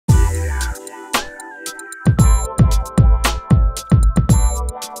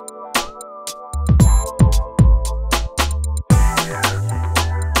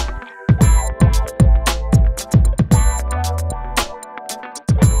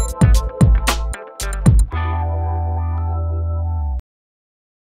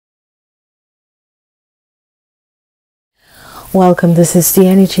Welcome. This is the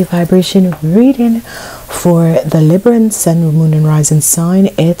energy vibration reading for the Libra Sun, Moon, and Rising sign.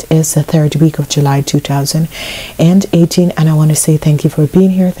 It is the third week of July 2018, and I want to say thank you for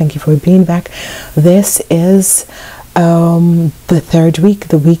being here. Thank you for being back. This is the third week.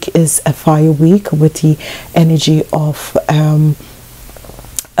 The week is a fire week with the energy of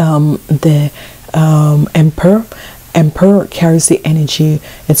the Emperor carries the energy.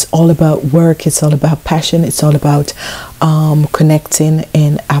 It's all about work, it's all about passion, it's all about connecting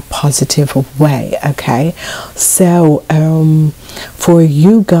in a positive way. Okay, so for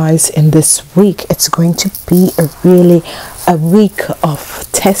you guys in this week, it's going to be a week of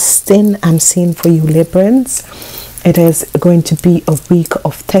testing. I'm seeing for you Librans, it is going to be a week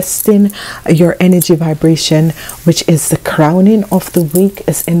of testing your energy vibration, which is the crowning of the week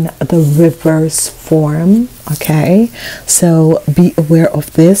is in the reverse form. Okay, so be aware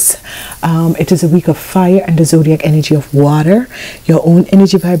of this. It is a week of fire and the zodiac energy of water. Your own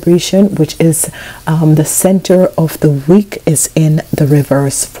energy vibration, which is the center of the week, is in the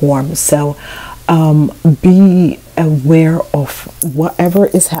reverse form. So be aware of whatever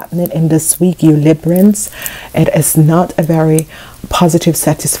is happening in this week, you Librans. It is not a very positive,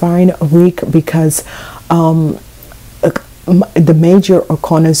 satisfying week because the major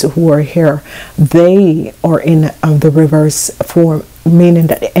arcanas who are here, they are in the reverse form, meaning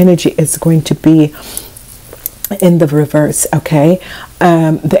that the energy is going to be in the reverse. Okay,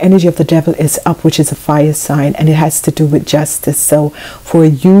 the energy of the devil is up, which is a fire sign, and it has to do with justice. So for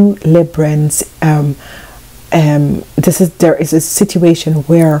you Librans, there is a situation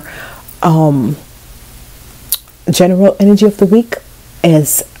where general energy of the week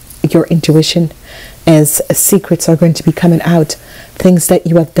is your intuition, as secrets are going to be coming out. Things that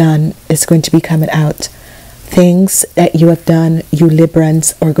you have done is going to be coming out. Things that you have done, you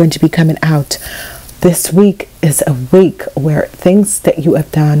Librans, are going to be coming out. This week is a week where things that you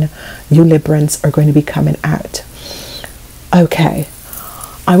have done, you Librans, are going to be coming out. Okay,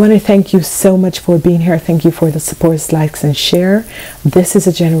 I want to thank you so much for being here. Thank you for the support, likes, and share. This is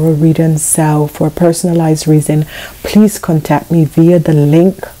a general reading, so for a personalized reason, please contact me via the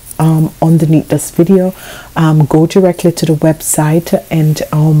link underneath this video. Go directly to the website and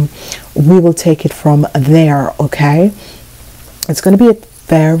we will take it from there. Okay, it's going to be a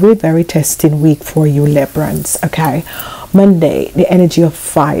very testing week for you Librans. Okay, Monday, the energy of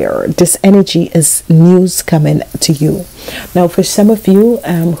fire. This energy is news coming to you. Now for some of you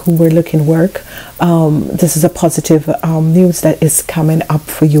who were looking work, this is a positive news that is coming up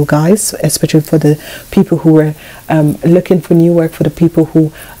for you guys, especially for the people who were looking for new work, for the people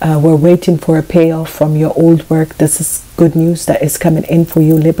who were waiting for a payoff from your old work. This is good news that is coming in for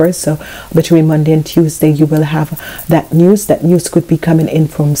you Libra. So between Monday and Tuesday you will have that news. That news could be coming in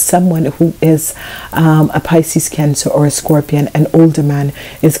from someone who is a Pisces, Cancer, or a Scorpion. An older man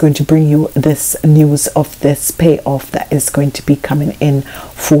is going to bring you this news of this payoff that is going to be coming in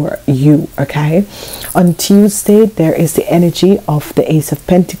for you. Okay, on Tuesday there is the energy of the Ace of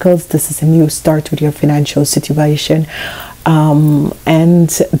Pentacles. This is a new start with your financial situation. And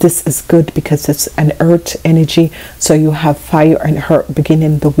this is good because it's an earth energy, so you have fire and earth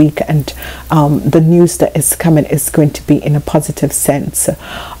beginning the week, and the news that is coming is going to be in a positive sense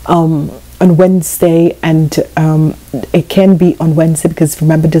on Wednesday, and it can be on Wednesday because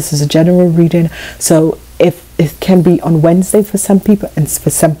remember this is a general reading, so if it can be on Wednesday for some people, and for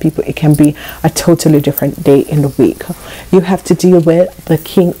some people it can be a totally different day in the week. You have to deal with the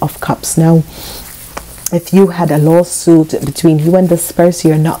King of Cups. Now if you had a lawsuit between you and this person,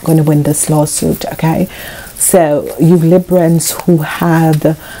 you're not going to win this lawsuit. Okay, so you Librans who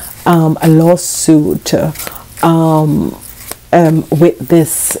had a lawsuit with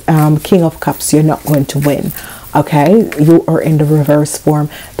this King of Cups, you're not going to win. Okay, you are in the reverse form.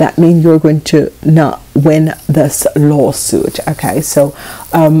 That means you're going to not win this lawsuit. Okay, so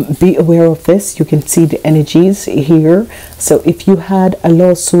be aware of this. You can see the energies here. So if you had a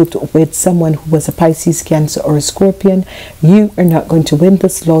lawsuit with someone who was a Pisces, Cancer, or a Scorpion, you are not going to win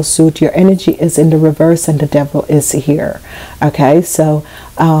this lawsuit. Your energy is in the reverse and the devil is here. Okay, so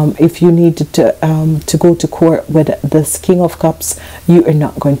if you needed to go to court with this King of Cups, you are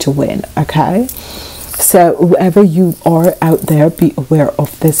not going to win. Okay, so whoever you are out there, be aware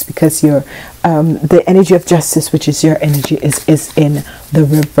of this because you're the energy of justice, which is your energy, is in the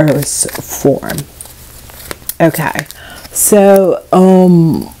reverse form. Okay, so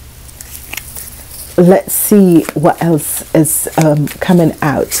let's see what else is coming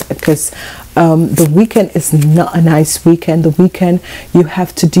out, because the weekend is not a nice weekend. The weekend you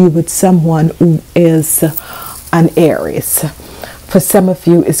have to deal with someone who is an Aries. For some of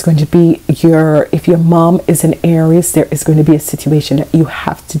you, it's going to be if your mom is an Aries, there is going to be a situation that you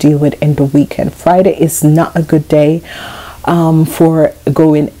have to deal with in the weekend. Friday is not a good day for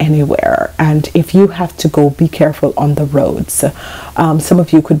going anywhere, and if you have to go, be careful on the roads. Some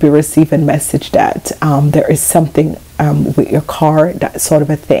of you could be receiving a message that there is something with your car, that sort of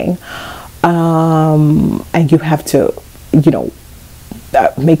a thing, and you have to, you know,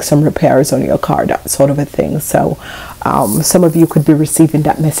 make some repairs on your car, that sort of a thing. So some of you could be receiving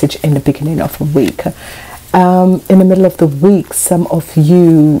that message in the beginning of a week. In the middle of the week, some of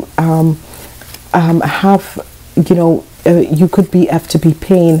you have, you know, you could have to be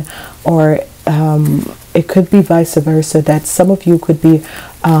paying, or it could be vice versa, that some of you could be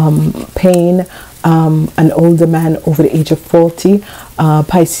paying an older man over the age of 40,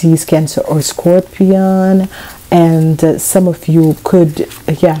 Pisces, Cancer, or Scorpion. And some of you could,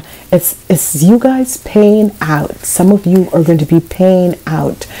 yeah, it's you guys paying out. Some of you are going to be paying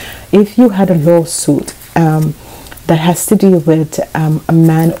out. If you had a lawsuit that has to deal with a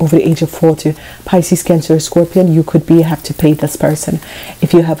man over the age of 40, Pisces, Cancer, Scorpion, you could have to pay this person.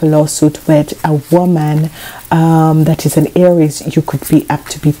 If you have a lawsuit with a woman that is an Aries, you could have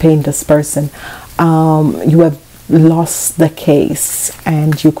to be paying this person. You have lost the case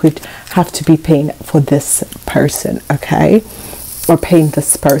and you could have to be paying for this person, okay, or paying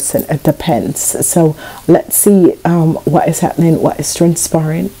this person. It depends. So let's see what is happening, what is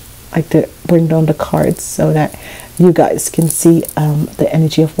transpiring. I like to bring down the cards so that you guys can see the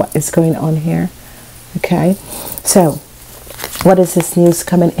energy of what is going on here. Okay, so what is this news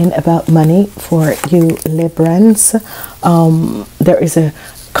coming in about money for you Librans? There is a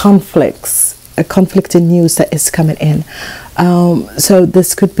conflicting news that is coming in. So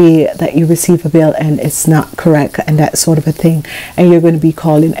this could be that you receive a bill and it's not correct and that sort of a thing, and you're going to be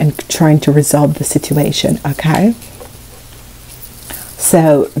calling and trying to resolve the situation. Okay,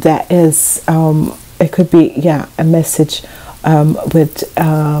 so that is it could be, yeah, a message with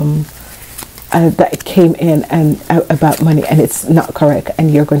that it came in and about money and it's not correct,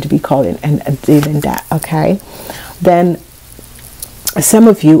 and you're going to be calling and dealing that. Okay, then some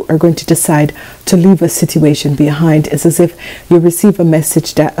of you are going to decide to leave a situation behind. It's as if you receive a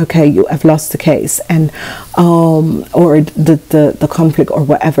message that, okay, you have lost the case, and or the conflict or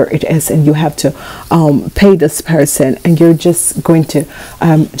whatever it is, and you have to pay this person, and you're just going to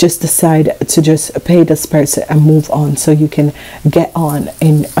just decide to just pay this person and move on, so you can get on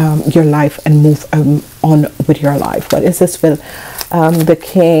in your life and move on with your life. What is this with the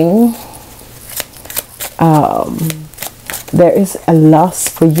King? There is a loss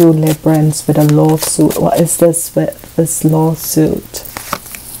for you Librans with a lawsuit. What is this with this lawsuit?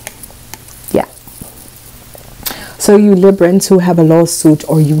 Yeah. So you Librans who have a lawsuit,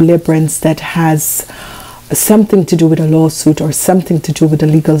 or you Librans that has something to do with a lawsuit or something to do with the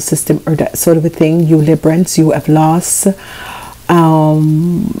legal system or that sort of a thing, you Librans, you have lost.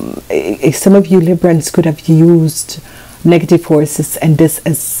 Some of you Librans could have used negative forces, and this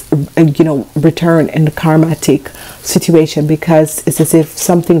is, you know, return in the karmatic situation, because it's as if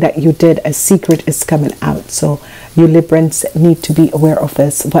something that you did, a secret is coming out. So you Librans need to be aware of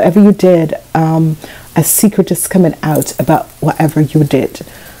this. Whatever you did, a secret is coming out about whatever you did.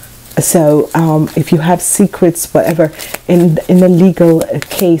 So if you have secrets, whatever, in a legal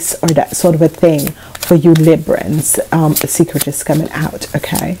case or that sort of a thing, for you Librans, a secret is coming out.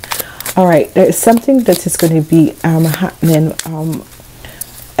 Okay. All right, there is something that is going to be happening.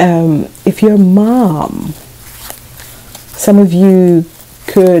 If your mom, some of you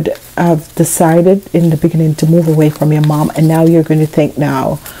could have decided in the beginning to move away from your mom, and now you're going to think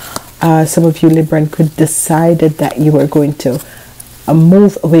now. Some of you Libran could decided that you were going to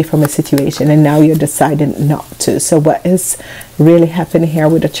move away from a situation, and now you're deciding not to. So what is really happening here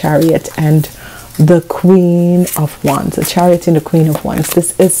with the Chariot and the Queen of Wands? The Chariot and the Queen of Wands.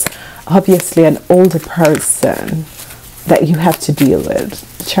 This is obviously an older person that you have to deal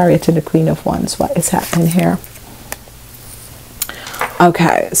with. Chariot and the Queen of Wands. What is happening here?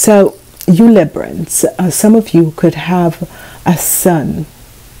 Okay, so you Librans, some of you could have a son.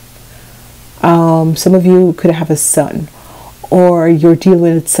 Some of you could have a son, or you're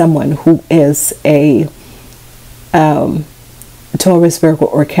dealing with someone who is a Taurus, Virgo,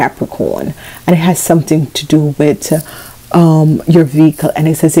 or Capricorn, and it has something to do with your vehicle, and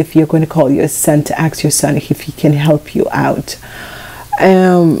it's as if you're going to call your son to ask your son if he can help you out.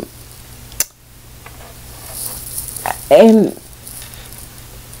 And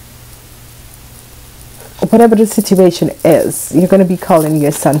whatever the situation is, you're going to be calling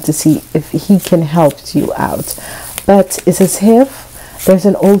your son to see if he can help you out. But it's as if there's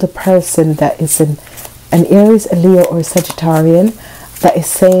an older person that is an Aries, a Leo, or a Sagittarian that is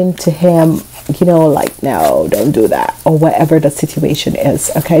saying to him, you know, like, no, don't do that, or whatever the situation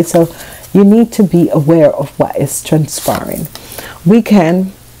is. Okay, so you need to be aware of what is transpiring.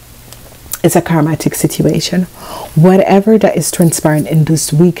 Weekend is a karmatic situation. Whatever that is transpiring in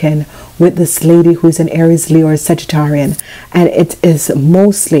this weekend with this lady who is an Aries, Leo, or Sagittarian, and it is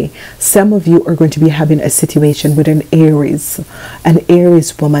mostly, some of you are going to be having a situation with an Aries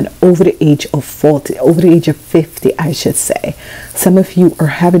woman over the age of 40, over the age of 50, I should say. Some of you are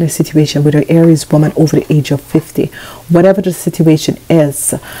having a situation with an Aries woman over the age of 50. Whatever the situation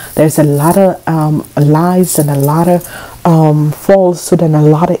is, there's a lot of lies and a lot of falsehood and a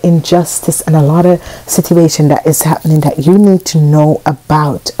lot of injustice and a lot of situation that is happening that you need to know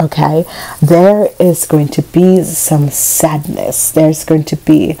about. Okay, there is going to be some sadness. There's going to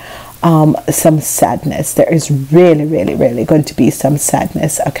be some sadness. There is really going to be some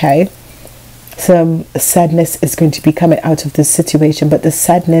sadness. Okay, some sadness is going to be coming out of this situation, but the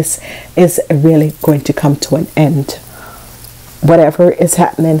sadness is really going to come to an end. Whatever is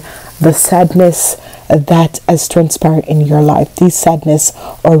happening, the sadness that has transpired in your life, these sadness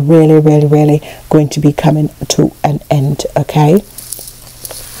are really going to be coming to an end. Okay,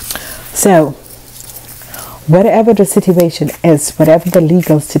 so whatever the situation is, whatever the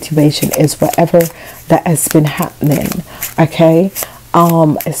legal situation is, whatever that has been happening, okay,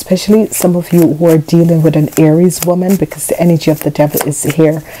 especially some of you who are dealing with an Aries woman, because the energy of the devil is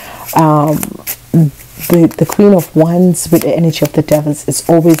here. The Queen of Wands with the energy of the devils is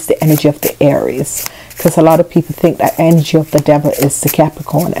always the energy of the Aries, because a lot of people think that energy of the devil is the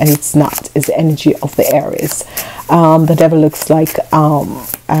Capricorn, and it's not. It's the energy of the Aries. The devil looks like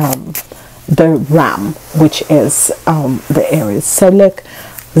the ram, which is the Aries. So let's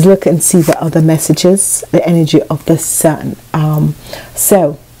look and see what other messages, the energy of the sun.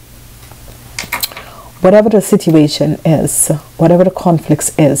 So whatever the situation is, whatever the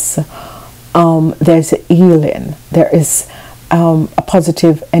conflicts is, there's a healing. There is a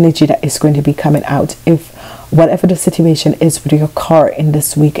positive energy that is going to be coming out. If whatever the situation is with your car in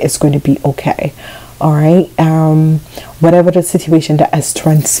this week is going to be okay. All right, whatever the situation that has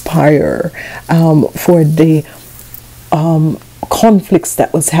transpired for the conflicts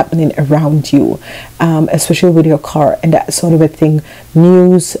that was happening around you, especially with your car and that sort of a thing,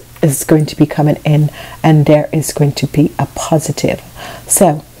 news is going to be coming in, and there is going to be a positive.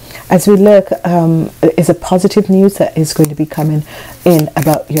 So as we look, is a positive news that is going to be coming in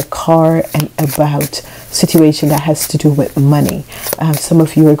about your car and about situation that has to do with money. Some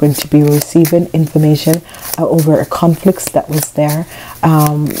of you are going to be receiving information over a conflict that was there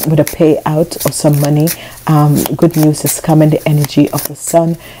with a payout of some money. Good news is coming, the energy of the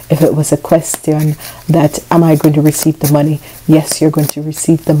sun. If it was a question that, am I going to receive the money? Yes, you're going to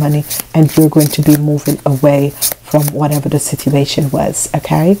receive the money, and you're going to be moving away from whatever the situation was.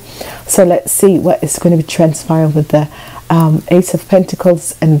 Okay, so let's see what is going to be transpiring with the Ace of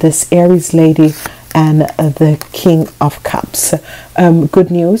Pentacles and this Aries lady and the King of Cups.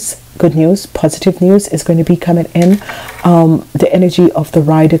 Good news, positive news is going to be coming in. The energy of the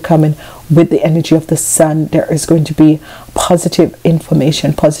rider coming with the energy of the sun. There is going to be positive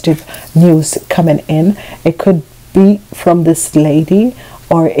information, positive news coming in. It could be from this lady,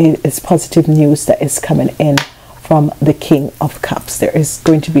 or it is positive news that is coming in from the King of Cups. There is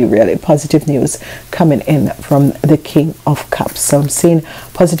going to be really positive news coming in from the King of Cups. So I'm seeing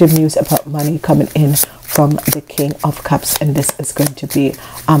positive news about money coming in from the King of Cups, and this is going to be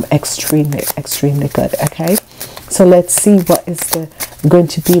extremely good. Okay, so let's see what is going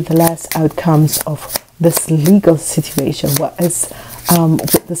to be the last outcomes of this legal situation. What is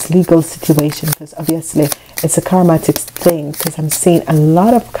with this legal situation, because obviously it's a karmatic thing, because I'm seeing a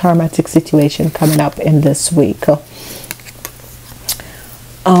lot of karmatic situation coming up in this week.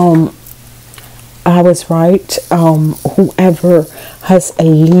 I was right. Whoever has a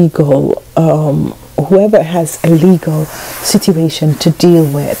legal situation to deal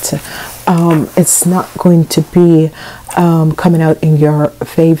with, it's not going to be coming out in your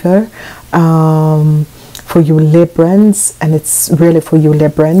favor. For you Librans, and it's really for you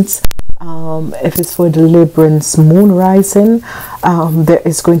Librans. If it's for the Librans moon rising, there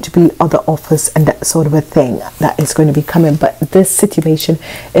is going to be other offers and that sort of a thing that is going to be coming, but this situation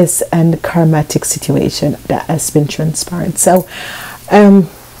is a karmatic situation that has been transparent. So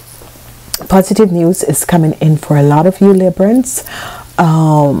positive news is coming in for a lot of you Librans.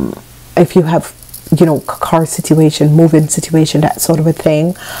 If you have, you know, car situation, moving situation, that sort of a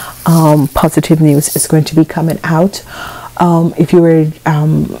thing, positive news is going to be coming out. If you were,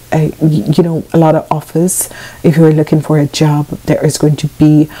 you know, a lot of offers, if you were looking for a job, there is going to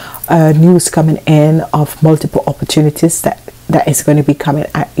be news coming in of multiple opportunities that is going to be coming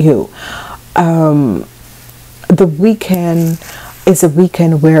at you. The weekend is a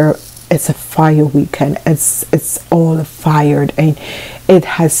weekend where it's a fire weekend. It's all fired, and it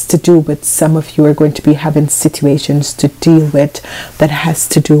has to do with some of you are going to be having situations to deal with that has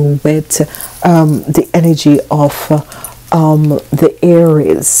to do with the energy of the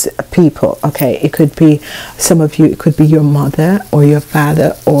Aries people. Okay, it could be some of you, it could be your mother or your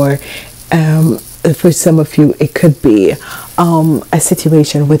father, or for some of you it could be a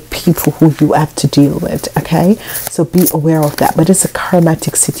situation with people who you have to deal with. Okay, so be aware of that, but it's a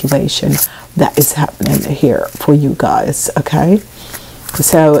karmatic situation that is happening here for you guys. Okay,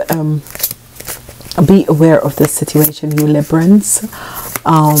 so be aware of this situation, you Librans.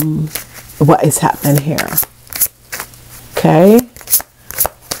 What is happening here? Okay,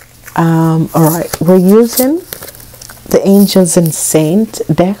 all right, we're using the Angels and Saint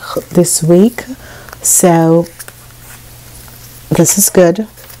deck this week, so this is good.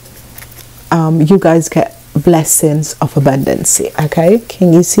 You guys get blessings of abundance. Okay,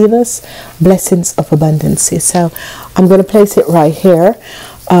 can you see this? Blessings of abundance. So I'm going to place it right here.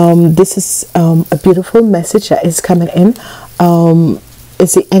 This is a beautiful message that is coming in.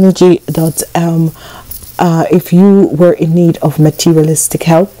 It's the energy that if you were in need of materialistic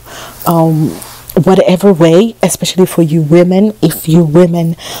help, whatever way, especially for you women, if you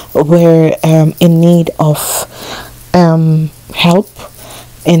women were in need of help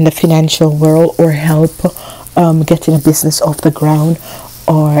in the financial world, or help getting a business off the ground,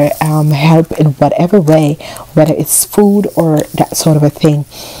 or help in whatever way, whether it's food or that sort of a thing,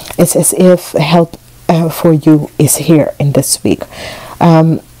 it's as if help for you is here in this week.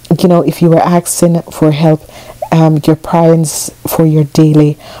 You know, if you were asking for help, your price for your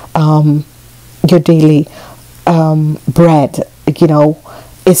daily bread, you know,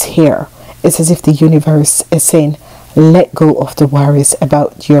 is here. It's as if the universe is saying, let go of the worries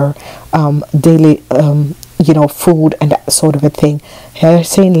about your daily you know, food and that sort of a thing. They're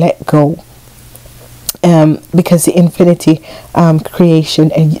saying let go, because the infinity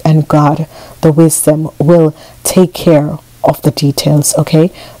creation and God, the wisdom, will take care of the details.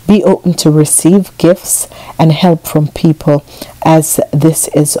 Okay, be open to receive gifts and help from people, as this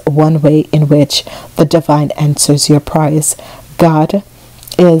is one way in which the divine answers your prayers. God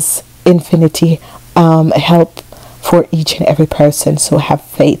is infinity help for each and every person, so have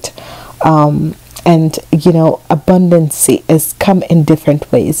faith. And you know, abundance is come in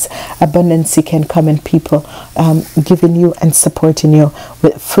different ways. Abundance can come in people giving you and supporting you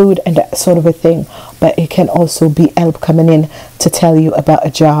with food and that sort of a thing, but it can also be help coming in to tell you about a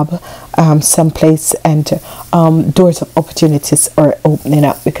job someplace, and doors of opportunities are opening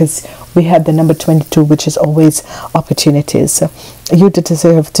up, because we had the number 22, which is always opportunities. So you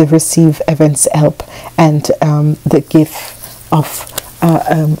deserve to receive Evan's help, and the gift of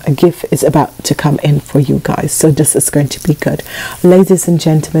a gift is about to come in for you guys, so this is going to be good. Ladies and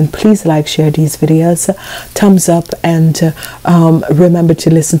gentlemen, please like, share these videos, thumbs up, and remember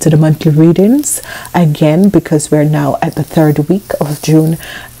to listen to the monthly readings again, because we're now at the 3rd week of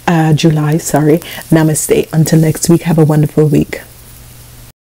July. Sorry. Namaste. Until next week, have a wonderful week.